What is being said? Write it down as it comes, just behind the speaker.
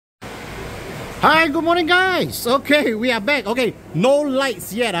Hi, good morning guys. Okay, we are back. Okay, no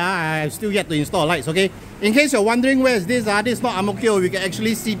lights yet. I still yet to install lights. Okay, in case you're wondering where is this, this is not Amokyo. We can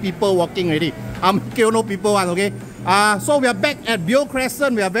actually see people walking already. Amokyo no people one. Okay, so we are back at Beo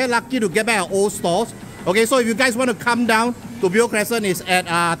Crescent. We are very lucky to get back our old stores. Okay, so if you guys want to come down to Beo Crescent, it's at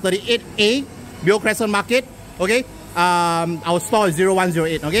 38A Beo Crescent Market. Okay, our store is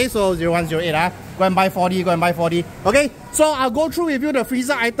 0108. Okay, so 0108. Go and buy 40, go and buy 40. Okay, so I'll go through with you the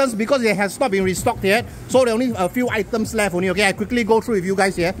freezer items because it has not been restocked yet. So there are only a few items left only. Okay, I quickly go through with you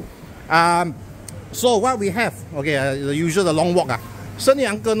guys here. So what we have, okay, the usual, the long walk. Sunny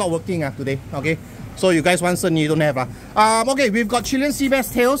uncle not working today. Okay, so you guys want Sunny, you don't have. Okay, we've got Chilean sea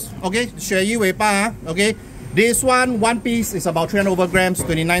bass tails. Okay, 鳕鱼尾巴. Okay, this one piece is about 300 over grams,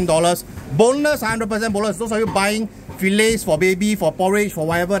 $29. Boneless, 100% boneless. Those of you buying fillets for baby, for porridge, for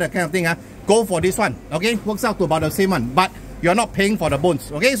whatever, that kind of thing, go for this one. Okay, works out to about the same one, but you're not paying for the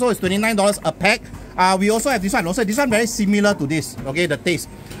bones. Okay, so it's $29 a pack. We also have this one. Also, this one very similar to this. Okay, the taste.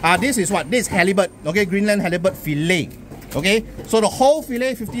 This is what? This is halibut. Okay, Greenland halibut fillet. Okay, so the whole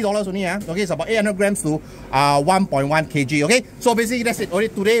fillet $50 only. Okay, it's about 800 grams to 1.1 kg. Okay, so basically that's it. Only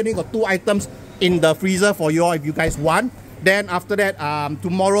today only got 2 items in the freezer for you all if you guys want. Then after that,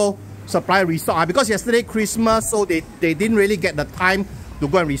 tomorrow supply restock. Because yesterday Christmas, so they didn't really get the time to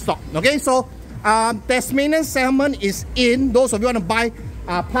go and restock. Okay, so Tasmanian salmon is in. Those of you want to buy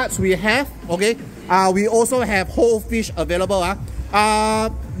parts, we have. Okay, we also have whole fish available.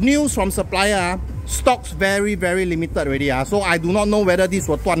 News from supplier, stocks very limited already. So I do not know whether this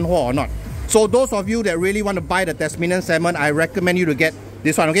will tuan ho or not. So those of you that really want to buy the Tasmanian salmon, I recommend you to get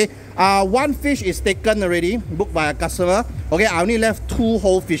this one. Okay, one fish is taken already, booked by a customer. Okay, I only left 2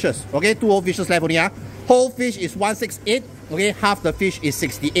 whole fishes. Okay, 2 whole fishes left only. Whole fish is 168. Okay, half the fish is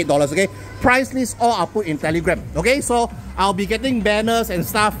 $68. Okay, price list all are put in Telegram. Okay, so I'll be getting banners and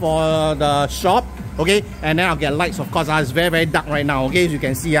stuff for the shop. Okay, and then I'll get lights, of course. It's very dark right now. Okay, as you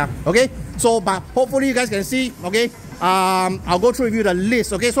can see. Okay, so but hopefully you guys can see. Okay, I'll go through with you the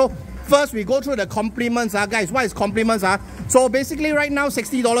list. Okay, so first we go through the compliments. Guys, what is compliments? So basically right now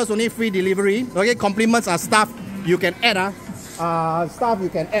 $60 only, free delivery. Okay, compliments are stuff you can add. Stuff you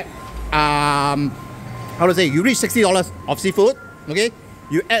can add. How to say, you reach $60 of seafood. Okay,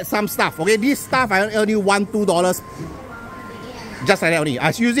 you add some stuff. Okay, this stuff I only $1-2, just like that only. I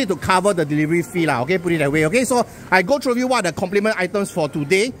use it to cover the delivery fee lah. Okay, put it that way. Okay, so I go through with you what are the compliment items for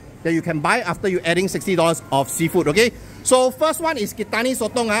today that you can buy after you adding $60 of seafood. Okay, so first one is Kitani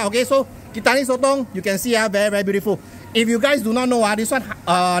Sotong. Okay, so Kitani Sotong, you can see very beautiful. If you guys do not know, this one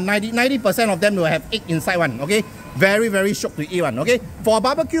 90% of them will have egg inside one. Okay, very shock to eat one. Okay, for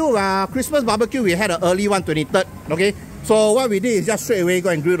barbecue, Christmas barbecue, we had an early one, 23rd. Okay, so what we did is just straight away go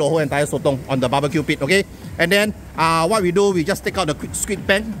and grill the whole entire sotong on the barbecue pit. Okay, and then what we do, we just take out the squid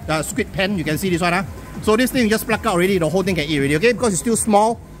pan. You can see this one. So this thing you just pluck out already, the whole thing can eat already. Okay, because it's still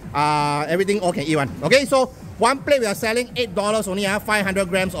small, everything all can eat one. Okay, so one plate we are selling $8 only. 500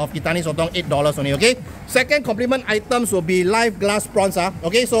 grams of Kitani Sotong, $8 only. Okay, second compliment items will be live glass prawns.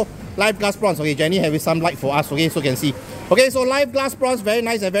 Okay, so live glass prawns. Okay, Jenny have some light for us. Okay, so you can see. Okay, so live glass prawns, very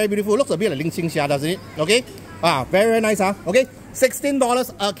nice and very beautiful. Looks a bit like Ling Xing Xia, doesn't it? Okay, very nice. Okay, $16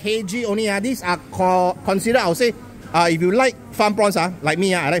 a kg only. These are considered, I would say, if you like farm prawns, like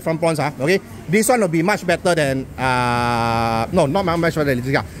me, I like farm prawns. Okay, this one will be much better than no, not much better than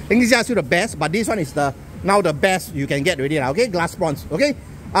Ling Xing Xia. Ling Xing Xia is still the best, but this one is now the best you can get already. Okay, glass prawns. Okay,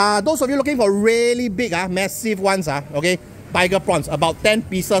 those of you looking for really big, massive ones, okay, tiger prawns, about 10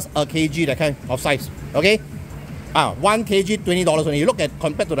 pieces a kg, that kind of size. Okay, 1 kg $20 only. You look at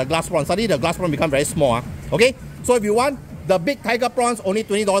compared to the glass prawns, suddenly the glass prawn become very small. Okay, so if you want the big tiger prawns, only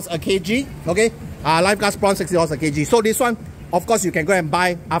 $20 a kg. Okay, live glass prawns $60 a kg. So this one, of course, you can go and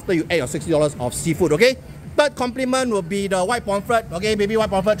buy after you add your $60 of seafood. Okay, third compliment will be the white pomfret. Okay, baby white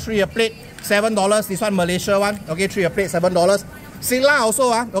pomfret, 3 a plate, $7. This one Malaysia one. Okay, 3 a plate, $7. Sigla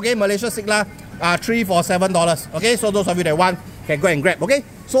also, okay, Malaysia Sigla, 3 for $7. Okay, so those of you that want can go and grab. Okay,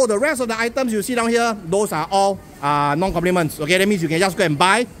 so the rest of the items you see down here, those are all non-compliments. Okay, that means you can just go and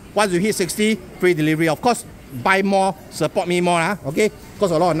buy. Once you hit 60, free delivery. Of course, buy more, support me more. Okay,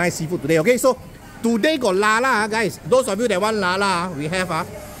 because a lot of nice seafood today. Okay, so today got lala, guys. Those of you that want lala, we have.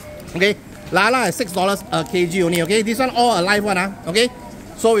 Okay, lala is $6 a kg only. Okay, this one all a live one. Okay,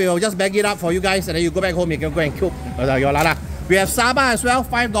 so we will just bag it up for you guys, and then you go back home, you can go and cook your lala. We have saba as well,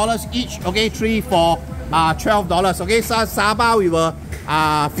 $5 each. Okay, 3 for $12. Okay, so saba we will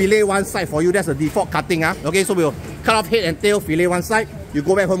fillet one side for you. That's the default cutting. Okay, so we'll cut off head and tail, fillet one side. You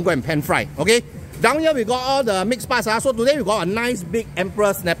go back home, go and pan fry. Okay, down here we got all the mixed parts. So today we got a nice big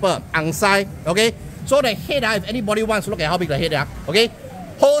emperor snapper, angsai. Okay, so the head, if anybody wants, look at how big the head. Okay,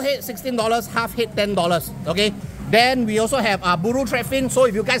 Whole head $16, half head $10. Okay. Then we also have buru threadfin. So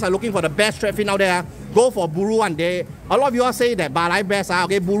if you guys are looking for the best threadfin out there, go for buru one. A lot of you all say that balai best.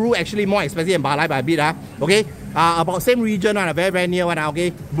 Okay, buru actually more expensive than balai by a bit. Okay, about same region one, very near one.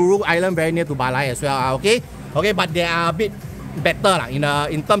 Okay, Buru Island very near to balai as well. Okay, but they are a bit better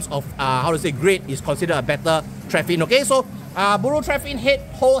in terms of how to say grade is considered a better threadfin. Okay, so buru threadfin head,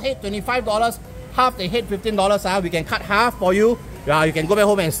 whole head $25, half the head $15. We can cut half for you. You can go back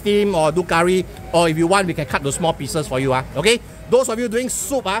home and steam or do curry, or if you want, we can cut the small pieces for you. Okay, those of you doing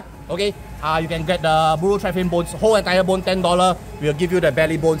soup, okay, you can get the buru threadfin bones, whole entire bone $10. We'll give you the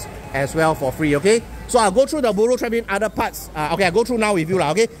belly bones as well for free. Okay, so I'll go through the buru threadfin other parts. Okay, I'll go through now with you.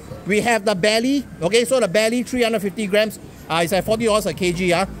 Okay, we have the belly. Okay, so the belly 350 grams. It's at $40 a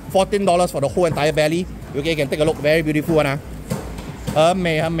kg. $14 for the whole entire belly. Okay, you can take a look. Very beautiful one.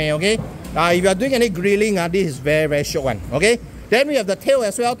 Okay. If you are doing any grilling, this is very short one. Okay. Then we have the tail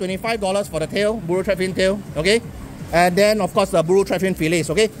as well, $25 for the tail, buru threadfin tail, okay? And then of course the buru threadfin fillets,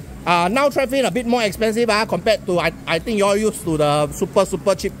 okay? Now threadfin a bit more expensive compared to, I think you're used to the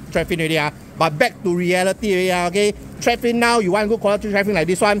super cheap threadfin already. But back to reality already, okay? Threadfin now, you want good quality threadfin like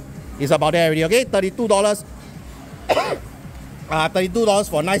this one, is about there already, okay? $32. $32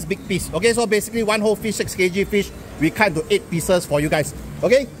 for a nice big piece. Okay, so basically one whole fish, 6 kg fish, we cut into 8 pieces for you guys.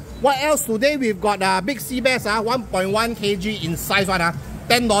 Okay? What else? Today we've got big sea bass, 1.1 kg in size one, $10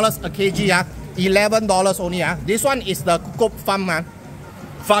 a kg, $11 only. This one is the Kukop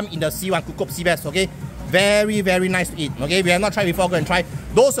farm in the sea one, Kukop sea bass. Okay, very nice to eat. Okay, we have not tried before, go and try.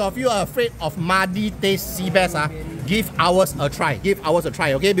 Those of you are afraid of muddy taste sea bass, give ours a try. Give ours a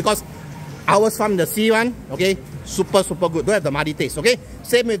try, okay? Because ours from the sea one, okay, super good. Don't have the muddy taste, okay?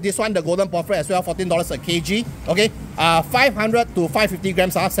 Same with this one, the golden porphyry as well, $14 a kg, okay? 500 to 550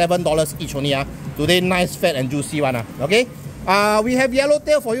 grams are $7 each only. Today, nice, fat and juicy one, okay? We have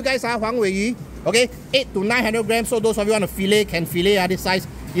yellowtail for you guys, Huang Wei Yu, okay? 8 to 900 grams, so those of you want to fillet, can fillet this size,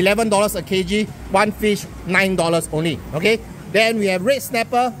 $11 a kg, one fish, $9 only, okay? Then we have red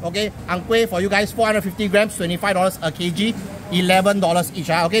snapper, okay? Ang Kueh for you guys, 450 grams, $25 a kg, $11 each.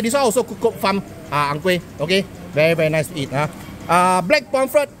 Okay, this one also Kukop farm Ang Kueh, okay? Very nice to eat. Black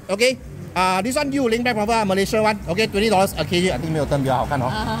pomfret, okay? This one Yuling black pomfret, Malaysia one, okay? $20 a kg. I think 没有灯比较好看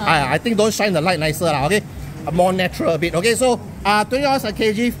I think those shine the light nicer okay? More natural a bit. Okay, so $20 a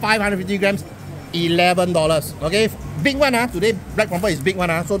kg, 550 grams, $11. Okay, big one today black pomfret is big one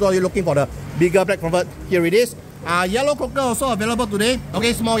so those of you looking for the bigger black pomfret, here it is. Yellow croaker also available today.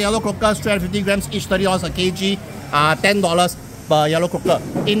 Okay, small yellow croaker, 350 grams, each $30 a kg, $10 per yellow croaker.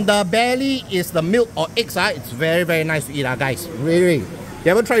 In the belly is the milk or eggs. It's very nice to eat, guys. Really. You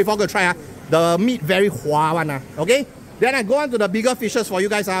haven't tried before, go try. The meat very hua one. Okay. Then I go on to the bigger fishes for you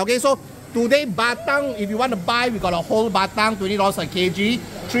guys. Okay, so today batang, if you want to buy, we got a whole batang, $20 a kg,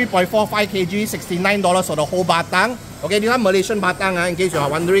 3.45 kg, $69 for the whole batang. Okay, this one Malaysian batang, in case you are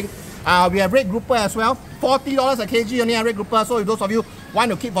wondering. We have red grouper as well, $40 a kg only, red grouper. So if those of you want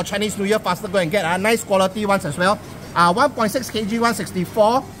to keep for Chinese New Year faster, go and get nice quality ones as well. 1.6 kg,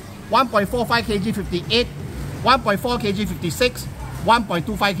 164, 1.45 kg, 58, 1.4 kg, 56,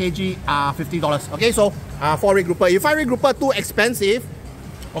 1.25 kg, $50. Okay, so 4 red grouper. If you find red grouper too expensive,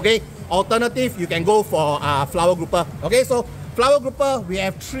 okay, alternative, you can go for flower grouper. Okay, so flower grouper, we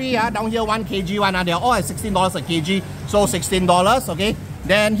have 3 down here, 1 kg one. They are all at $16 a kg, so $16. Okay,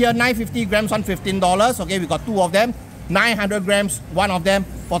 then here 950 grams, one $15. Okay, we got 2 of them. 900 grams, 1 of them,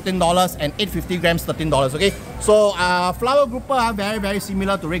 $14, and 850 grams, $13. Okay, so flower grouper are very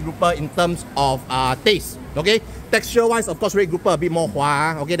similar to red grouper in terms of taste. Okay, texture wise, of course, red grouper a bit more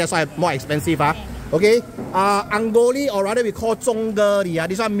hua. Okay, that's why more expensive. Okay, Angoli, or rather we call Zhonggeli.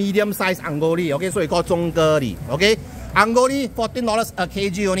 This one medium size Angoli. Okay, so we call Zhonggeli. Okay, Angoli, $14 a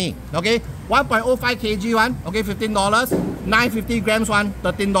kg only. Okay, 1.05 kg one. Okay, $15. 950 grams one,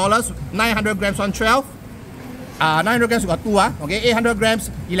 $13. 900 grams one, $12. 900 grams we got 2. Okay, 800 grams,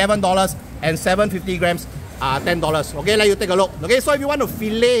 $11, and 750 grams, $10. Okay, let you take a look. Okay, so if you want to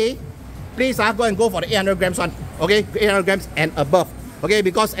fillet, please go and go for the 800 grams one. Okay, 800 grams and above. Okay,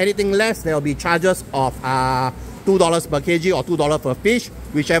 because anything less, there will be charges of $2 per kg or $2 per fish,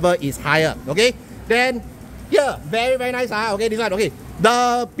 whichever is higher. Okay, then here, very nice. Okay, this one. Okay,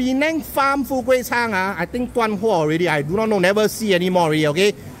 the Penang farm Fu Gui Chang, I think 断货 already. I do not know, never see anymore already.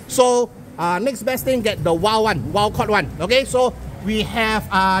 Okay, so next best thing, get the wild one, wild caught one. Okay, so we have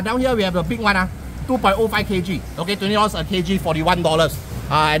down here we have a big one, 2.05 kg. Okay, $20 a kg, $41.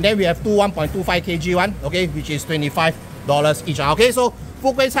 And then we have 1.25 kg one. Okay, which is $25 each. Okay, so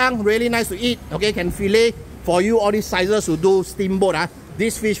Fu Gui Chang, really nice to eat. Okay, can fillet for you all these sizes to do steamboat.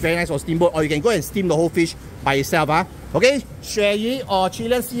 This fish very nice for steamboat, or you can go and steam the whole fish by itself. Okay, 鳕鱼 or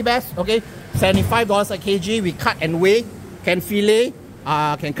Chilean sea bass, okay, $75 a kg. We cut and weigh, can fillet,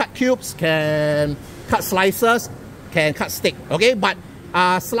 can cut cubes, can cut slices, can cut steak. Okay, but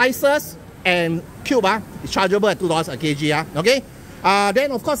slices and cube is chargeable at $2 a kg. Okay,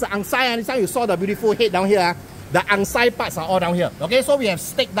 then of course the angsai, this time you saw the beautiful head down here. The angsai parts are all down here. Okay, so we have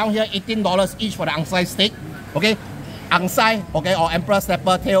steak down here, $18 each for the angsai steak. Okay, angsai, okay, or emperor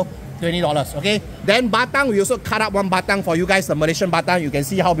snapper tail, $20. Okay, then batang, we also cut up one batang for you guys, the Malaysian batang. You can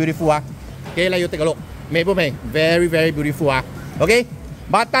see how beautiful. Okay, let you take a look. Very, very beautiful. Okay,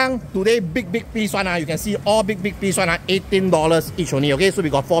 batang today, big piece one. You can see all big piece one. $18 each only. Okay, so we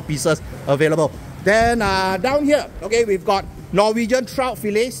got 4 pieces available. Then down here, okay, we've got Norwegian trout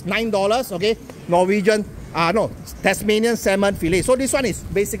fillets, $9. Okay, Norwegian, Tasmanian salmon fillet. So this one is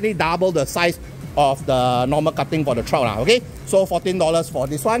basically double the size of the normal cutting for the trout. Okay, so $14 for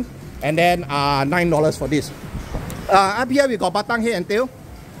this one. And then $9 for this. Up here we got batang head and tail,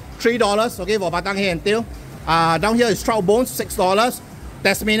 $3, okay, for batang head and tail. Down here is trout bones, $6.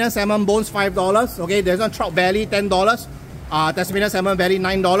 Tasmanian salmon bones, $5. Okay, there's one trout belly, $10. Tasmanian salmon belly,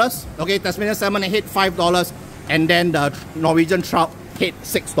 $9. Okay, Tasmanian salmon head, $5. And then the Norwegian trout head,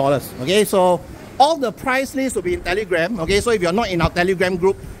 $6. Okay, so all the price list will be in Telegram. Okay, so if you're not in our Telegram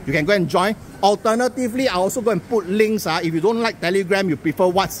group, you can go and join. Alternatively, I also go and put links. If you don't like Telegram, you prefer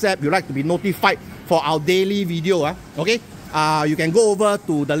WhatsApp, you like to be notified for our daily video. Okay, you can go over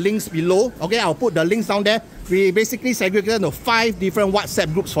to the links below. Okay, I'll put the links down there. We basically segregated into 5 different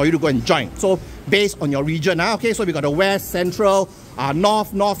WhatsApp groups for you to go and join. So based on your region. Okay, so we got the West, Central,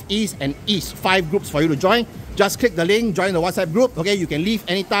 North, Northeast, and East. 5 groups for you to join. Just click the link, join the WhatsApp group. Okay, you can leave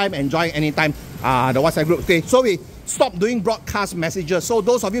anytime and join anytime the WhatsApp group. Okay, so we stopped doing broadcast messages. So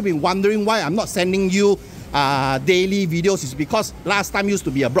those of you been wondering why I'm not sending you daily videos is because last time used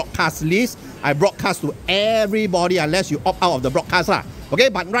to be a broadcast list. I broadcast to everybody unless you opt out of the broadcast. Okay,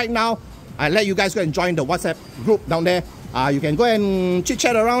 but right now I let you guys go and join the WhatsApp group down there. You can go and chit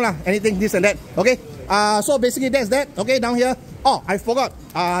chat around anything this and that. Okay, so basically that's that. Okay, down here. Oh, I forgot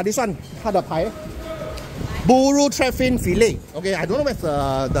this one. Buru Trefin fillet. Okay, I don't know what's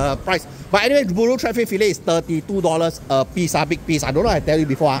the price. But anyway, Buru Trefin fillet is $32 a piece, big piece. I don't know if I tell you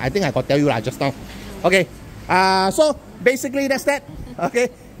before. I think I got tell you just now. Okay, so basically that's that. Okay,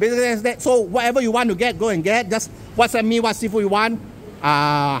 basically that's that. So whatever you want to get, go and get. Just WhatsApp me what seafood you want,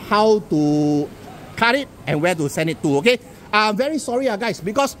 how to cut it, and where to send it to. Okay, I'm very sorry guys,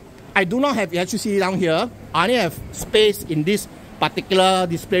 because I do not have electricity down here. I only have space in this particular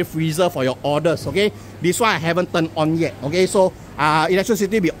display freezer for your orders. Okay, this one I haven't turned on yet. Okay, so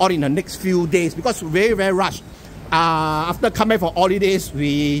electricity will be on in the next few days because very rushed. After coming for holidays,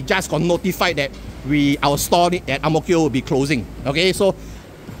 we just got notified that our store at Ang Mo Kio will be closing. Okay, so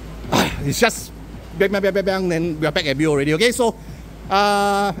it's just bang, then we are back at Beo already. Okay, so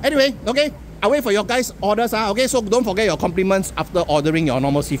anyway, okay, I'll wait for your guys' orders. Okay, so don't forget your compliments after ordering your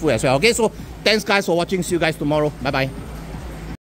normal seafood as well. Okay, so thanks guys for watching. See you guys tomorrow. Bye bye.